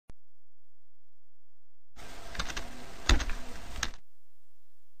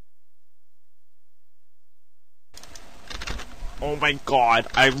Oh my god,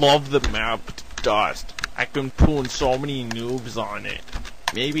 I love the map Dust. I can pwn so many noobs on it.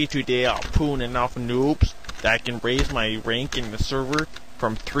 Maybe today I'll pwn enough noobs that I can raise my rank in the server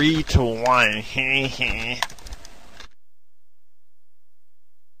from 3 to 1. Heh.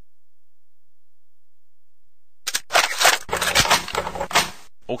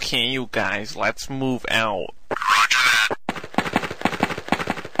 Okay, you guys, let's move out.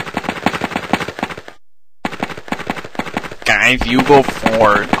 Guys, you go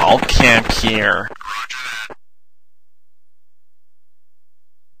forward. I'll camp here.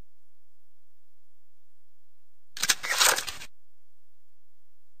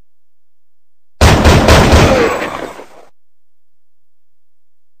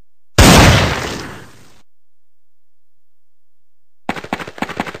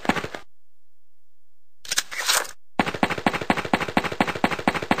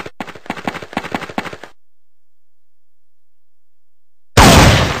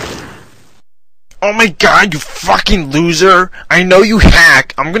 Oh my god, you fucking loser! I know you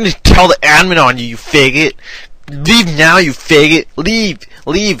hack! I'm gonna tell the admin on you, you faggot! Leave now, you faggot! Leave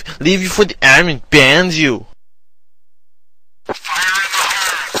before the admin bans you!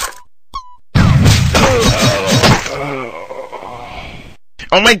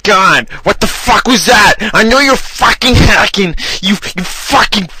 Oh my god! What the fuck was that? I know you're fucking hacking! You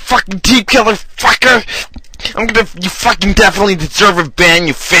fucking deep killer fucker! You fucking definitely deserve a ban,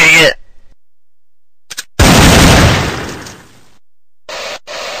 you faggot!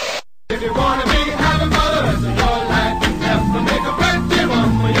 If you wanna be having fun the rest of your life, you have to make a friend, give up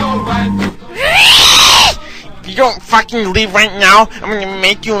for your right. If you don't fucking leave right now, I'm gonna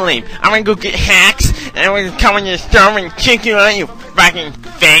make you leave. I'm gonna go get hacks, and I'm gonna come in your server and kick you out, you fucking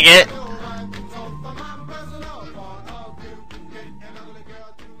faggot.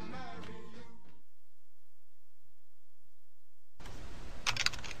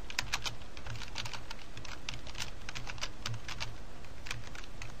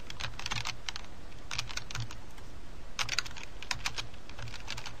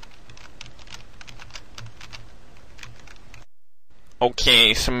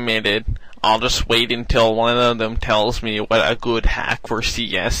 Okay, submitted. I'll just wait until one of them tells me what a good hack for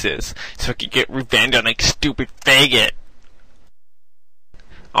CS is, so I can get revenge on like stupid faggot.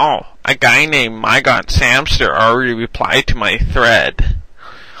 Oh, a guy named MyGodSamster already replied to my thread.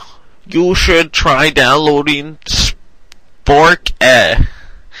 You should try downloading Spork.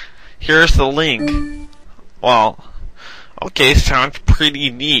 Here's the link. Well, okay, sounds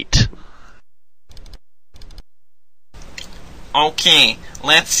pretty neat. Okay,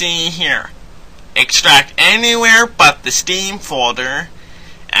 let's see here. Extract anywhere but the Steam folder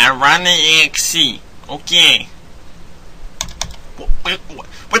and run the exe. Okay.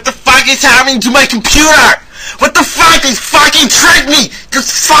 What the fuck is happening to my computer? What the fuck? They fucking tricked me! You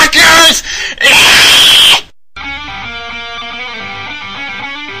fuckers!